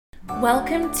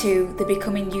Welcome to the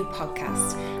Becoming You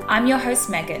podcast. I'm your host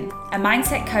Megan, a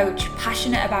mindset coach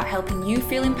passionate about helping you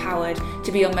feel empowered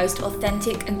to be your most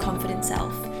authentic and confident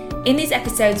self. In these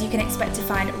episodes, you can expect to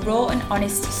find raw and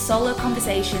honest solo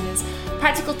conversations,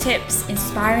 practical tips,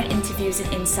 inspiring interviews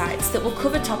and insights that will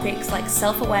cover topics like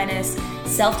self-awareness,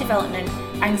 self-development,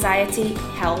 anxiety,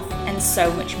 health, and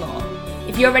so much more.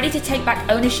 If you're ready to take back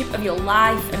ownership of your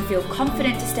life and feel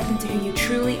confident to step into who you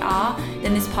truly are,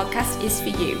 then this podcast is for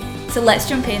you. So let's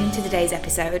jump into today's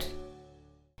episode.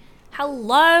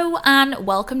 Hello and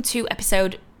welcome to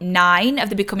episode 9 of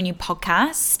the Becoming You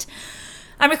podcast.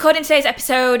 I'm recording today's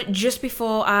episode just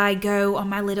before I go on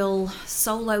my little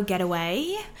solo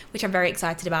getaway, which I'm very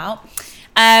excited about.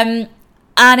 And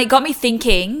it got me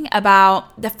thinking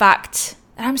about the fact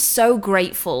that I'm so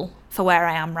grateful for where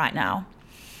I am right now.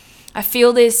 I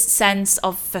feel this sense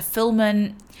of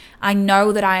fulfillment. I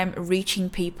know that I am reaching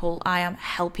people, I am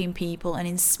helping people and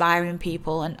inspiring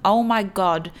people. And oh my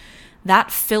God,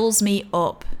 that fills me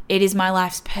up. It is my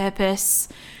life's purpose,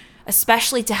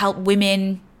 especially to help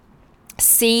women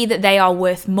see that they are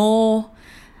worth more,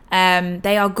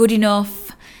 they are good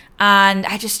enough, and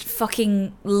I just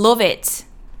fucking love it.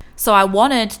 So I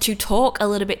wanted to talk a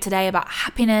little bit today about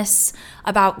happiness,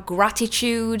 about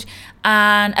gratitude,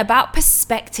 and about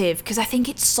perspective, because I think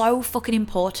it's so fucking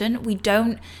important. We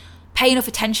don't pay enough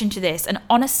attention to this. And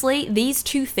honestly, these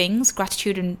two things,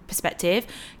 gratitude and perspective,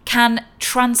 can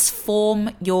transform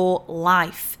your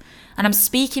life. And I'm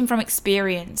speaking from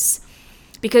experience.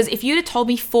 Because if you'd have told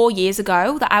me 4 years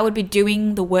ago that I would be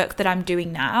doing the work that I'm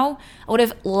doing now, I would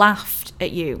have laughed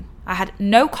at you. I had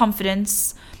no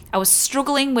confidence. I was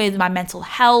struggling with my mental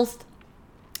health.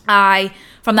 I,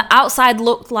 from the outside,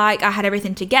 looked like I had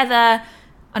everything together.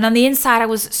 And on the inside, I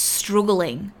was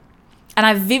struggling. And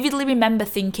I vividly remember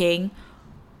thinking,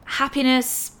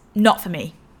 happiness, not for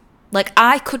me. Like,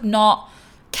 I could not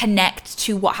connect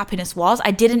to what happiness was.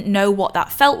 I didn't know what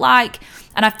that felt like.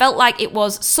 And I felt like it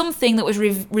was something that was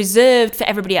reserved for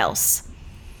everybody else.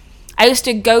 I used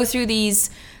to go through these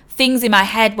things in my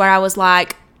head where I was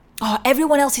like, oh,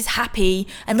 everyone else is happy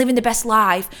and living the best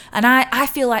life. And I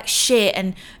feel like shit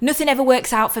and nothing ever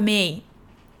works out for me.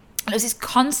 And it was this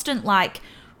constant like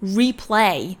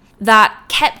replay that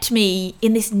kept me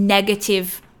in this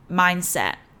negative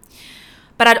mindset.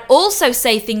 But I'd also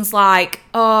say things like,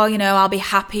 oh, I'll be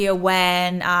happier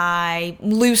when I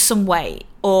lose some weight,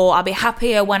 or I'll be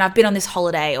happier when I've been on this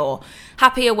holiday, or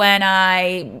happier when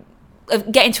I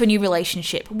get into a new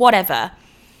relationship, whatever.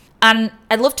 And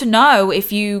I'd love to know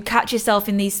if you catch yourself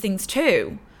in these things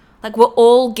too. Like, we're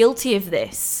all guilty of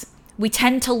this. We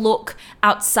tend to look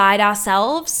outside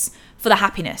ourselves for the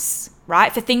happiness,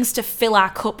 right? For things to fill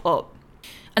our cup up.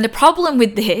 And the problem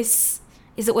with this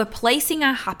is that we're placing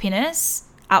our happiness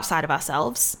outside of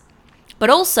ourselves, but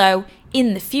also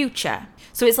in the future.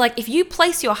 So it's like, if you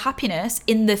place your happiness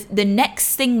in the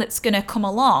next thing that's going to come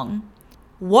along,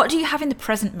 what do you have in the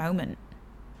present moment?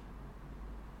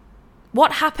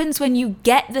 What happens when you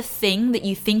get the thing that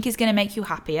you think is going to make you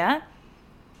happier,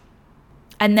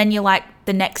 and then you're like,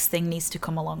 the next thing needs to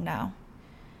come along now?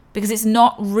 Because it's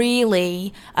not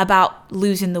really about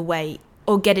losing the weight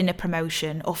or getting a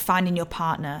promotion or finding your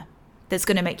partner that's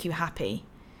going to make you happy.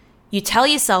 You tell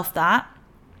yourself that.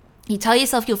 You tell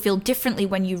yourself you'll feel differently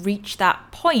when you reach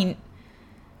that point.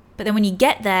 But then when you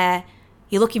get there,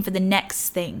 you're looking for the next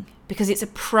thing because it's a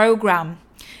program.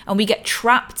 And we get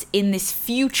trapped in this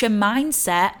future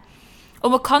mindset,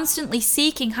 and we're constantly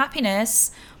seeking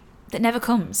happiness that never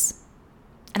comes.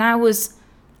 And I was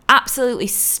absolutely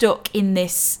stuck in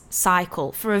this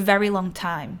cycle for a very long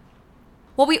time.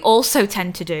 What we also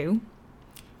tend to do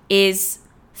is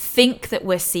think that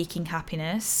we're seeking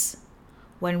happiness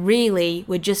when really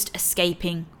we're just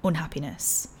escaping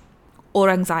unhappiness or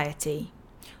anxiety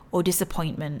or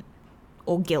disappointment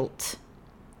or guilt.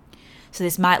 So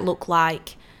this might look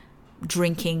like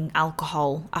drinking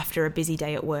alcohol after a busy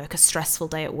day at work, a stressful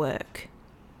day at work,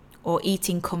 or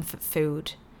eating comfort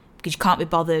food because you can't be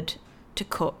bothered to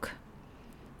cook,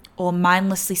 or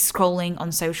mindlessly scrolling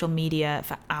on social media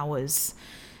for hours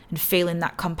and feeling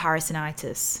that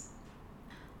comparisonitis.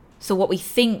 So what we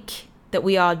think that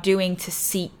we are doing to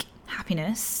seek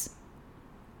happiness,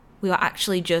 we are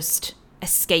actually just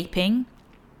escaping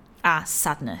our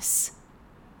sadness.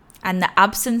 And the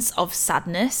absence of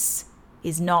sadness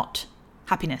is not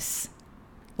happiness.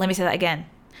 Let me say that again.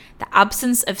 The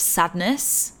absence of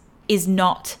sadness is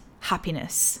not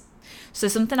happiness. So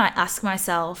something I ask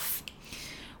myself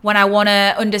when I want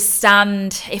to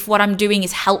understand if what I'm doing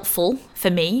is helpful for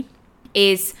me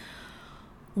is,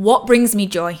 what brings me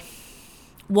joy?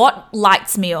 What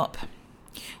lights me up?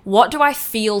 What do I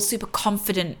feel super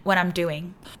confident when I'm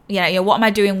doing? What am I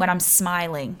doing when I'm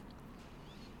smiling?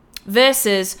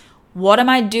 Versus what am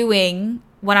I doing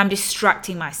when I'm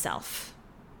distracting myself?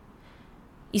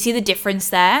 You see the difference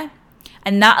there?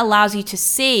 And that allows you to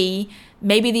see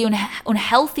maybe the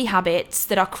unhealthy habits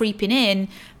that are creeping in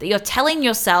that you're telling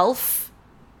yourself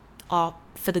are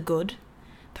for the good.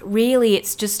 But really,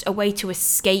 it's just a way to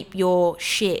escape your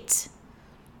shit.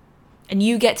 And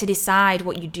you get to decide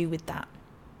what you do with that.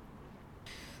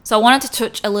 So I wanted to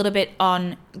touch a little bit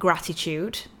on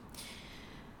gratitude.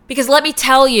 Because let me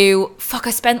tell you,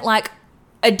 I spent like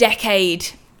a decade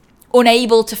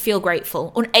unable to feel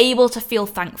grateful, unable to feel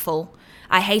thankful.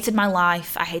 I hated my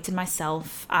life. I hated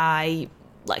myself. I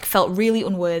felt really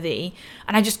unworthy.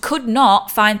 And I just could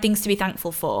not find things to be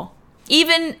thankful for.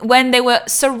 Even when they were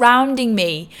surrounding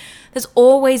me, there's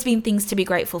always been things to be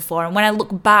grateful for. And when I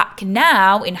look back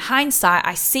now, in hindsight,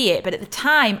 I see it. But at the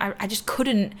time, I just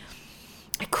couldn't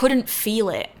feel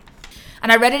it.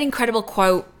 And I read an incredible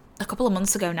quote a couple of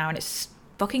months ago now, and it's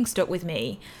fucking stuck with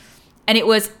me. And it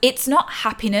was, it's not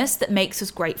happiness that makes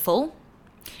us grateful.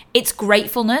 It's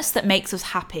gratefulness that makes us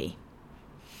happy.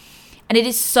 And it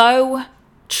is so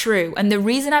true. And the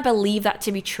reason I believe that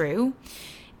to be true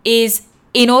is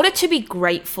in order to be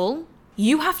grateful,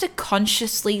 you have to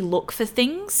consciously look for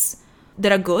things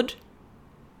that are good,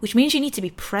 which means you need to be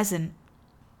present.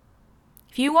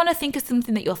 If you want to think of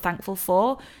something that you're thankful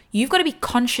for, you've got to be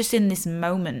conscious in this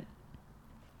moment.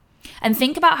 And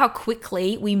think about how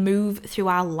quickly we move through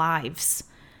our lives.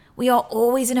 We are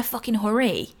always in a fucking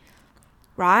hurry,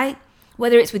 right?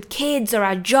 Whether it's with kids or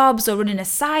our jobs or running a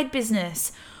side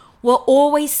business, we're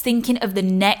always thinking of the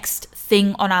next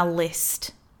thing on our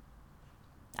list.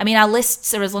 I mean, our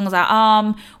lists are as long as our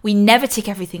arm. We never tick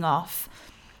everything off.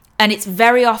 And it's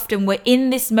very often we're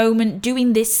in this moment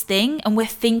doing this thing and we're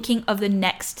thinking of the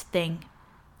next thing.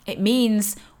 It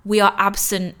means we are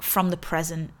absent from the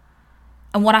present.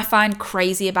 And what I find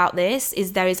crazy about this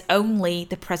is there is only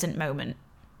the present moment,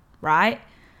 right?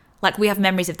 Like we have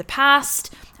memories of the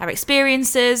past, our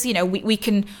experiences, we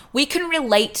can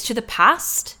relate to the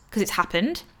past because it's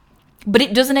happened, but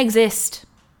it doesn't exist.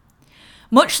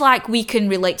 Much like we can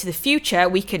relate to the future,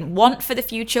 we can want for the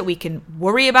future, we can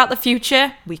worry about the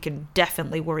future, we can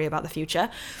definitely worry about the future,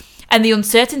 and the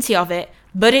uncertainty of it,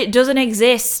 but it doesn't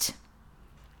exist.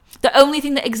 The only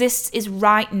thing that exists is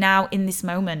right now in this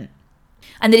moment.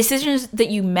 And the decisions that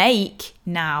you make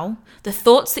now, the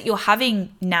thoughts that you're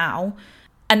having now,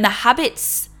 and the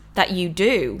habits that you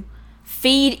do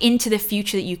feed into the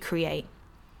future that you create.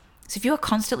 So if you're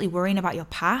constantly worrying about your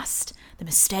past, the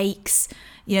mistakes,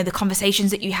 the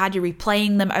conversations that you had, you're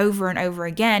replaying them over and over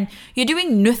again, you're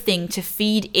doing nothing to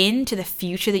feed into the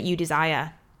future that you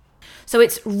desire. So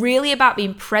it's really about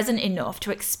being present enough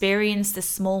to experience the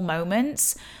small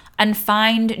moments and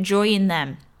find joy in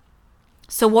them.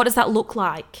 So what does that look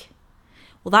like?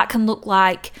 Well, that can look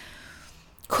like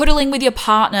cuddling with your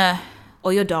partner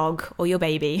or your dog or your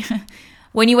baby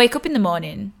when you wake up in the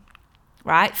morning,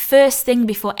 right? First thing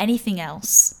before anything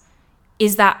else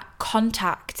is that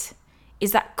contact,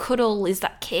 is that cuddle, is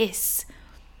that kiss.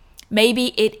 Maybe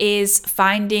it is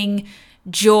finding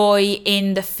joy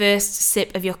in the first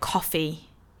sip of your coffee,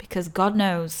 because God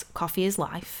knows coffee is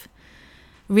life.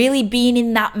 Really being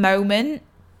in that moment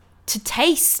to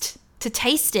taste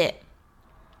it,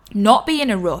 not be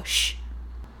in a rush.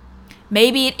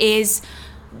 Maybe it is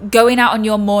going out on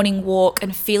your morning walk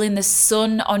and feeling the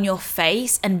sun on your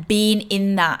face and being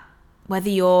in that, whether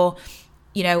you're,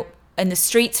 in the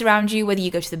streets around you, whether you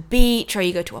go to the beach or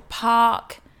you go to a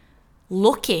park,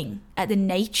 looking at the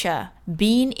nature,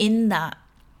 being in that,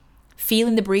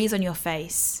 feeling the breeze on your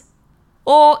face.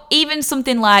 Or even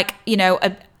something like,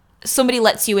 somebody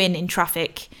lets you in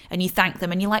traffic and you thank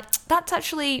them and you're like,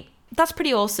 that's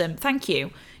pretty awesome. Thank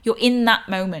you. You're in that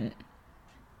moment.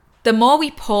 The more we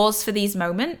pause for these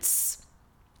moments,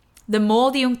 the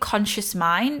more the unconscious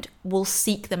mind will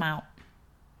seek them out.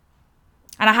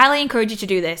 And I highly encourage you to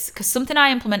do this, because something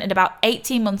I implemented about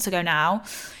 18 months ago now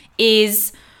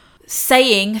is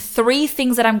saying 3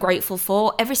 things that I'm grateful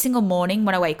for every single morning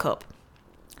when I wake up.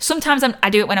 Sometimes I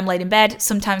do it when I'm laid in bed.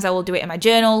 Sometimes I will do it in my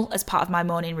journal as part of my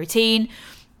morning routine.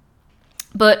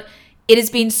 But it has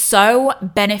been so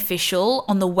beneficial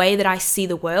on the way that I see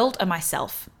the world and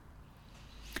myself.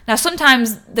 Now,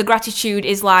 sometimes the gratitude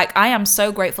is like, I am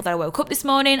so grateful that I woke up this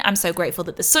morning. I'm so grateful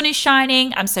that the sun is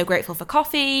shining. I'm so grateful for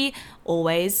coffee,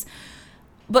 always.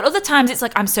 But other times it's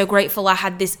like, I'm so grateful I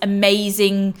had this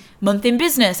amazing month in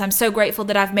business. I'm so grateful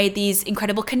that I've made these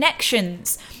incredible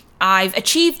connections. I've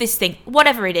achieved this thing,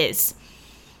 whatever it is.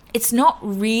 It's not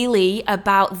really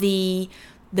about the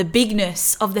the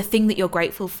bigness of the thing that you're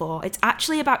grateful for. It's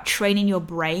actually about training your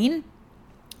brain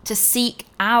to seek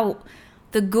out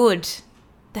the good,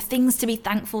 the things to be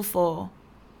thankful for.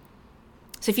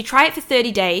 So if you try it for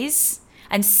 30 days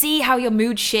and see how your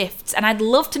mood shifts, and I'd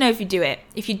love to know if you do it.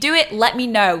 If you do it, let me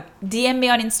know. DM me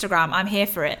on Instagram. I'm here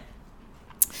for it.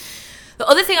 The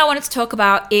other thing I wanted to talk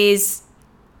about is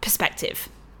perspective.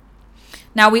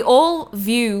 Now, we all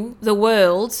view the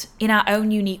world in our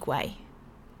own unique way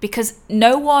because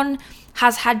no one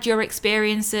has had your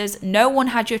experiences, no one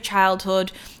had your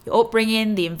childhood, your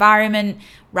upbringing, the environment,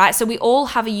 right? So we all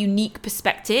have a unique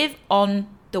perspective on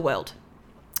the world.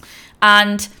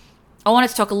 And I wanted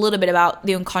to talk a little bit about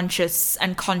the unconscious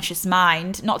and conscious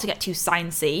mind, not to get too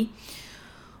sciencey,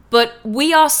 but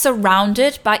we are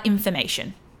surrounded by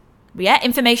information. Yeah,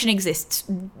 information exists.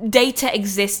 Data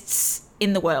exists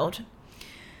in the world.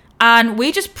 And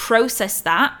we just process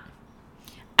that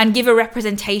and give a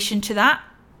representation to that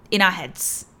in our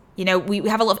heads. You know, we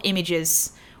have a lot of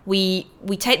images. We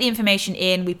take the information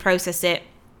in, we process it,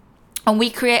 and we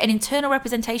create an internal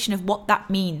representation of what that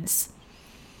means.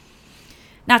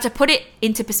 Now, to put it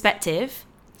into perspective,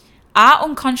 our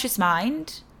unconscious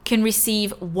mind can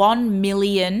receive 1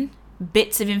 million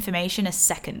bits of information a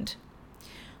second.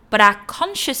 But our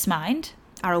conscious mind,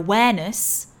 our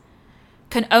awareness,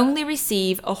 can only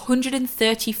receive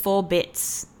 134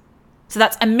 bits. So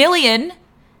that's 1 million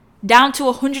down to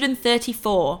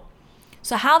 134.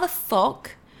 So how the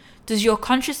fuck does your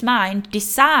conscious mind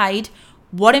decide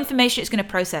what information it's going to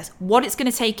process, what it's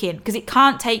going to take in? Because it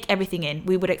can't take everything in.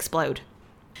 We would explode.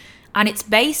 And it's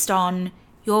based on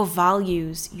your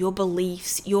values, your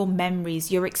beliefs, your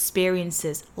memories, your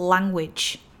experiences,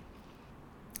 language.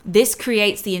 This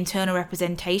creates the internal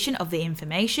representation of the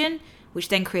information, which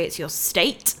then creates your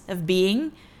state of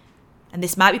being. And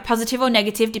this might be positive or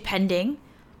negative, depending.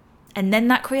 And then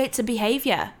that creates a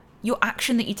behavior, your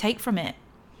action that you take from it.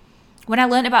 When I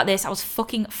learned about this, I was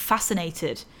fucking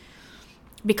fascinated.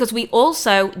 Because we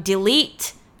also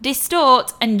delete,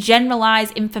 distort, and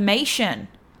generalize information.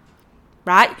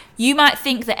 Right? You might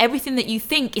think that everything that you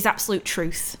think is absolute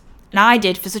truth. And I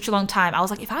did for such a long time. I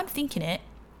was like, if I'm thinking it,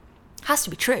 it has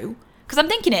to be true. Because I'm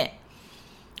thinking it.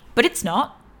 But it's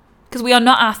not. Because we are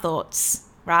not our thoughts.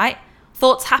 Right?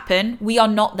 Thoughts happen. We are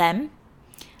not them.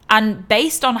 And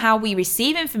based on how we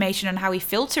receive information and how we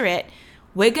filter it,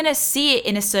 we're going to see it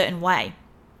in a certain way.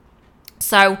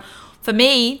 So for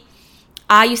me,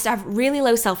 I used to have really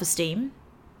low self-esteem.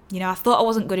 You know, I thought I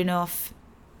wasn't good enough.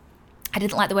 I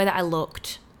didn't like the way that I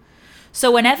looked.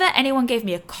 So whenever anyone gave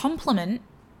me a compliment,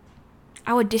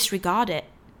 I would disregard it,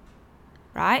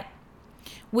 right?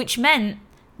 Which meant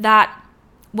that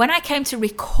when I came to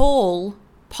recall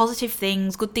positive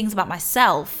things, good things about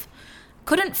myself,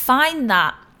 couldn't find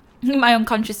that in my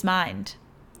unconscious mind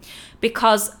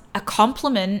because a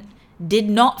compliment did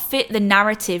not fit the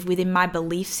narrative within my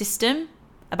belief system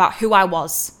about who I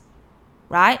was,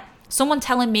 right? Someone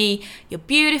telling me you're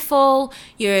beautiful,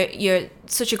 you're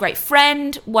such a great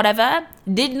friend, whatever,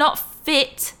 did not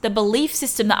fit the belief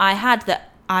system that I had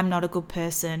that I'm not a good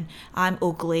person, I'm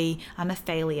ugly, I'm a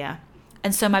failure.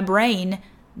 And so my brain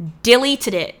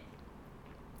deleted it.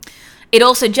 It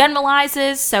also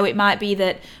generalizes, so it might be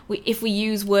that if we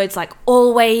use words like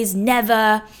always,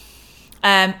 never,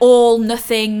 all,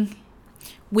 nothing,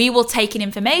 we will take in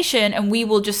information and we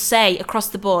will just say across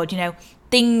the board, you know,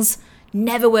 things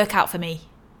never work out for me.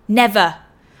 Never.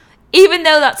 Even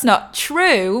though that's not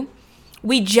true,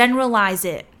 we generalize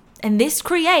it. And this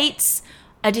creates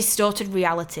a distorted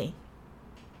reality.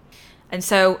 And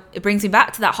so it brings me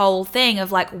back to that whole thing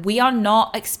of like, we are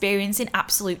not experiencing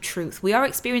absolute truth. We are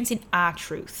experiencing our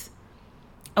truth.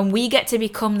 And we get to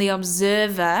become the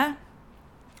observer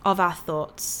of our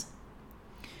thoughts.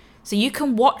 So you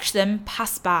can watch them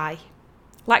pass by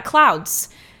like clouds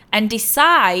and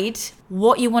decide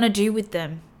what you want to do with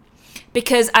them.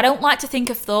 Because I don't like to think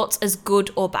of thoughts as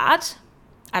good or bad.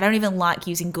 I don't even like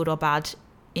using good or bad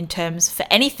in terms for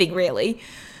anything really.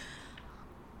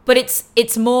 But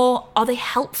it's more, are they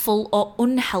helpful or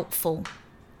unhelpful?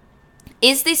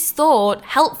 Is this thought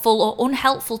helpful or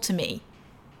unhelpful to me?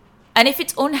 And if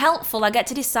it's unhelpful, I get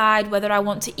to decide whether I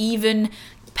want to even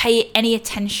pay it any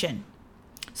attention.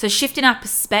 So shifting our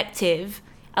perspective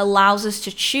allows us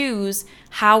to choose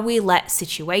how we let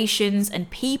situations and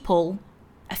people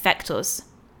affect us.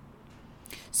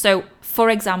 So, for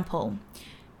example,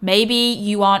 maybe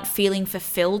you aren't feeling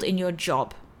fulfilled in your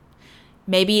job.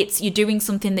 Maybe it's you're doing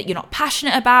something that you're not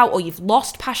passionate about or you've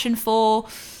lost passion for,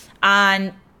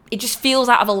 and it just feels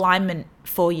out of alignment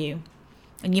for you.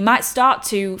 And you might start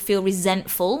to feel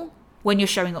resentful when you're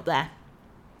showing up there.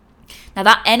 Now,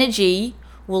 that energy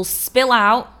will spill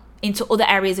out into other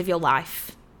areas of your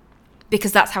life,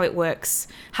 because that's how it works.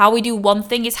 How we do one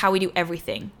thing is how we do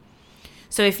everything.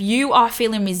 So if you are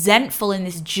feeling resentful in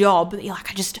this job, you're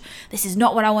like, this is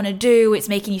not what I want to do, it's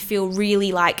making you feel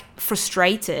really like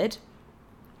frustrated,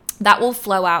 that will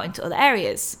flow out into other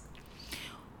areas.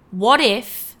 What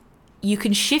if you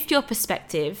can shift your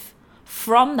perspective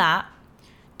from that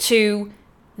to,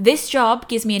 this job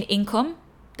gives me an income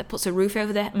that puts a roof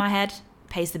over my head,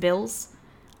 pays the bills,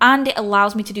 and it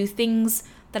allows me to do things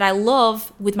that I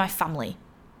love with my family.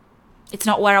 It's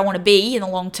not where I want to be in the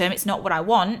long term, it's not what I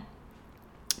want.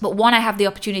 But one, I have the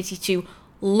opportunity to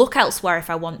look elsewhere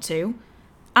if I want to.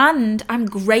 And I'm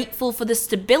grateful for the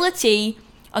stability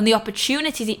and the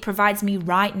opportunities it provides me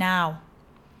right now.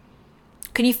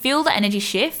 Can you feel the energy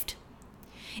shift?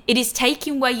 It is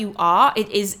taking where you are. It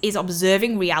is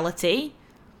observing reality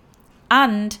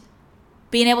and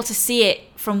being able to see it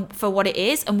for what it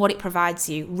is and what it provides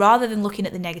you, rather than looking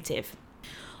at the negative.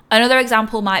 Another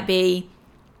example might be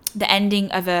the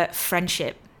ending of a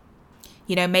friendship.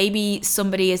 Maybe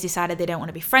somebody has decided they don't want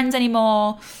to be friends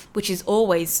anymore, which is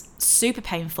always super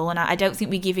painful. And I don't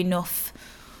think we give enough,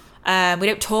 we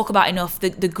don't talk about enough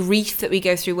the grief that we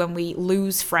go through when we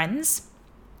lose friends.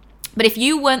 But if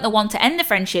you weren't the one to end the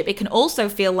friendship, it can also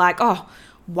feel like, oh,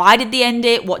 why did they end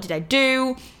it? What did I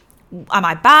do? Am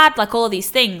I bad? Like all of these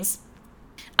things.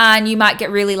 And you might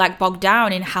get really bogged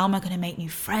down in, how am I going to make new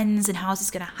friends? And how is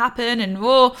this going to happen? And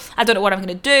I don't know what I'm going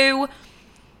to do.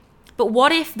 But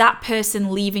what if that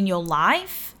person leaving your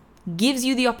life gives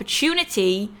you the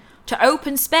opportunity to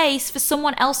open space for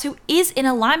someone else who is in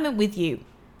alignment with you,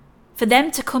 for them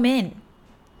to come in?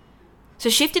 So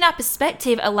shifting our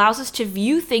perspective allows us to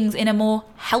view things in a more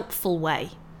helpful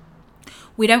way.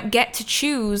 We don't get to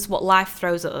choose what life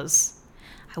throws at us.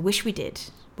 I wish we did,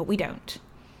 but we don't.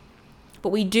 But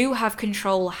we do have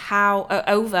control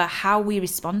over how we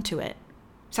respond to it.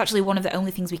 It's actually one of the only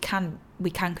things we can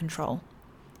control,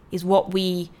 is what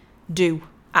we do,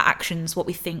 our actions, what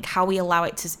we think, how we allow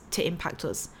it to impact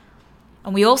us.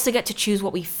 And we also get to choose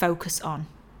what we focus on.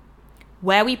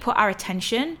 Where we put our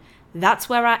attention, that's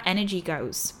where our energy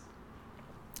goes.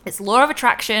 It's law of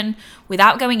attraction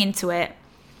without going into it.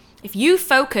 If you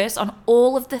focus on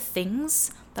all of the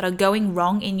things that are going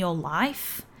wrong in your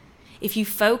life, if you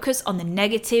focus on the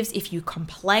negatives, if you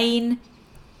complain,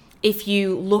 if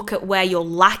you look at where you're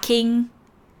lacking,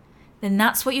 then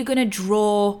that's what you're going to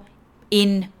draw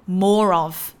in more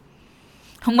of.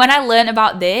 And when I learned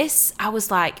about this, I was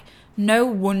like, no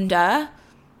wonder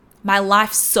my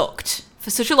life sucked for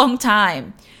such a long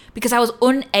time, because I was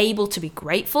unable to be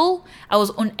grateful. I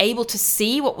was unable to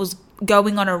see what was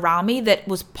going on around me that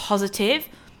was positive.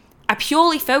 I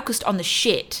purely focused on the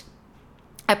shit.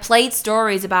 I played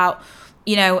stories about,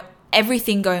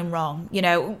 everything going wrong,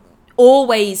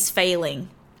 always failing,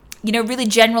 really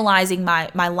generalizing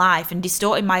my life and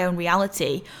distorting my own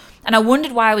reality. And I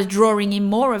wondered why I was drawing in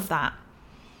more of that.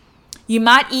 You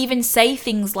might even say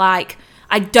things like,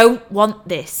 I don't want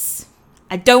this.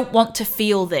 I don't want to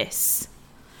feel this.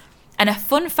 And a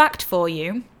fun fact for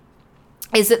you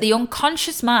is that the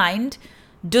unconscious mind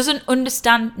doesn't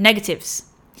understand negatives.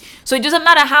 So it doesn't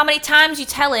matter how many times you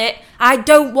tell it, I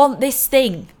don't want this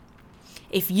thing.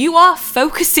 If you are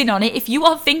focusing on it, if you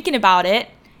are thinking about it,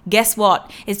 guess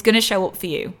what? It's going to show up for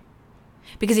you.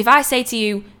 Because if I say to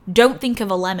you, don't think of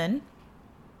a lemon,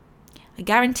 I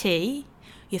guarantee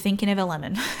you're thinking of a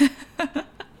lemon.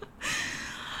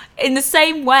 In the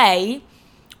same way,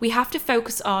 we have to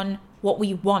focus on what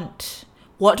we want.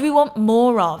 What do we want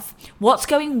more of? What's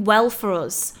going well for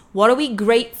us? What are we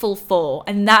grateful for?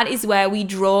 And that is where we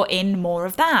draw in more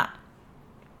of that.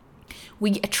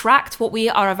 We attract what we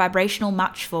are a vibrational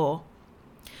match for.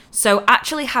 So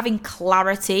actually having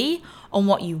clarity on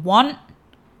what you want,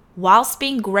 whilst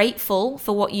being grateful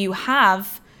for what you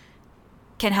have,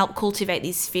 can help cultivate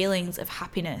these feelings of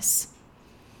happiness.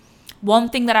 One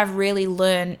thing that I've really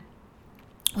learned,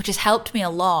 which has helped me a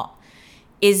lot,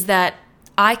 is that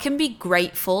I can be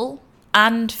grateful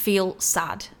and feel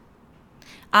sad.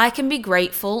 I can be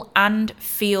grateful and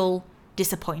feel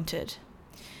disappointed.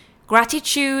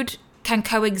 Gratitude can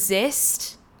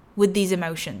coexist with these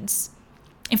emotions.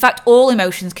 In fact, all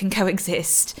emotions can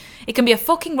coexist. It can be a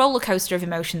fucking roller coaster of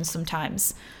emotions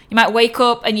sometimes. You might wake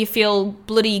up and you feel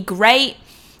bloody great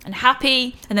and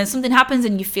happy, and then something happens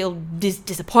and you feel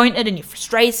disappointed and you're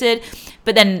frustrated,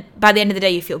 but then by the end of the day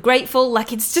you feel grateful.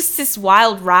 Like, it's just this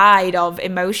wild ride of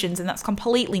emotions, and that's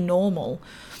completely normal.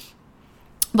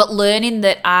 But learning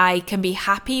that I can be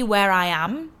happy where I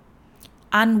am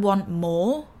and want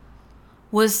more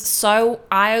was so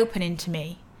eye-opening to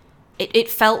me. It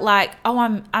felt like, oh,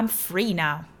 I'm free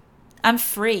now. I'm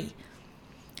free.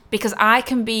 Because I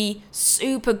can be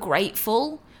super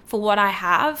grateful for what I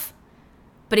have.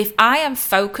 But if I am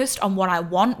focused on what I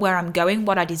want, where I'm going,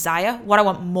 what I desire, what I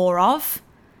want more of,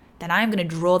 then I am going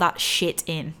to draw that shit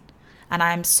in. And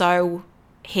I am so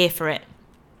here for it.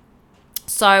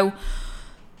 So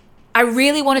I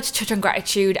really wanted to touch on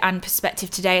gratitude and perspective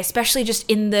today, especially just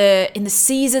in the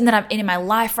season that I'm in my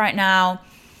life right now.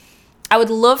 I would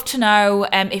love to know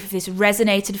if this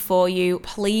resonated for you.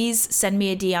 Please send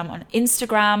me a DM on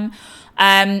Instagram.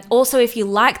 Also, if you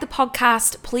like the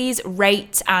podcast, please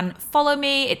rate and follow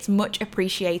me. It's much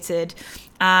appreciated.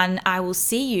 And I will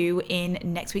see you in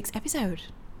next week's episode.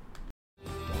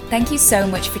 Thank you so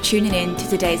much for tuning in to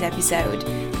today's episode.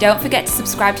 Don't forget to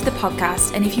subscribe to the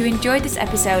podcast. And if you enjoyed this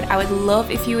episode, I would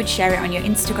love if you would share it on your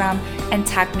Instagram and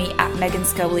tag me at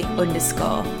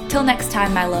 @MeganScobely_. Till next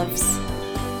time, my loves.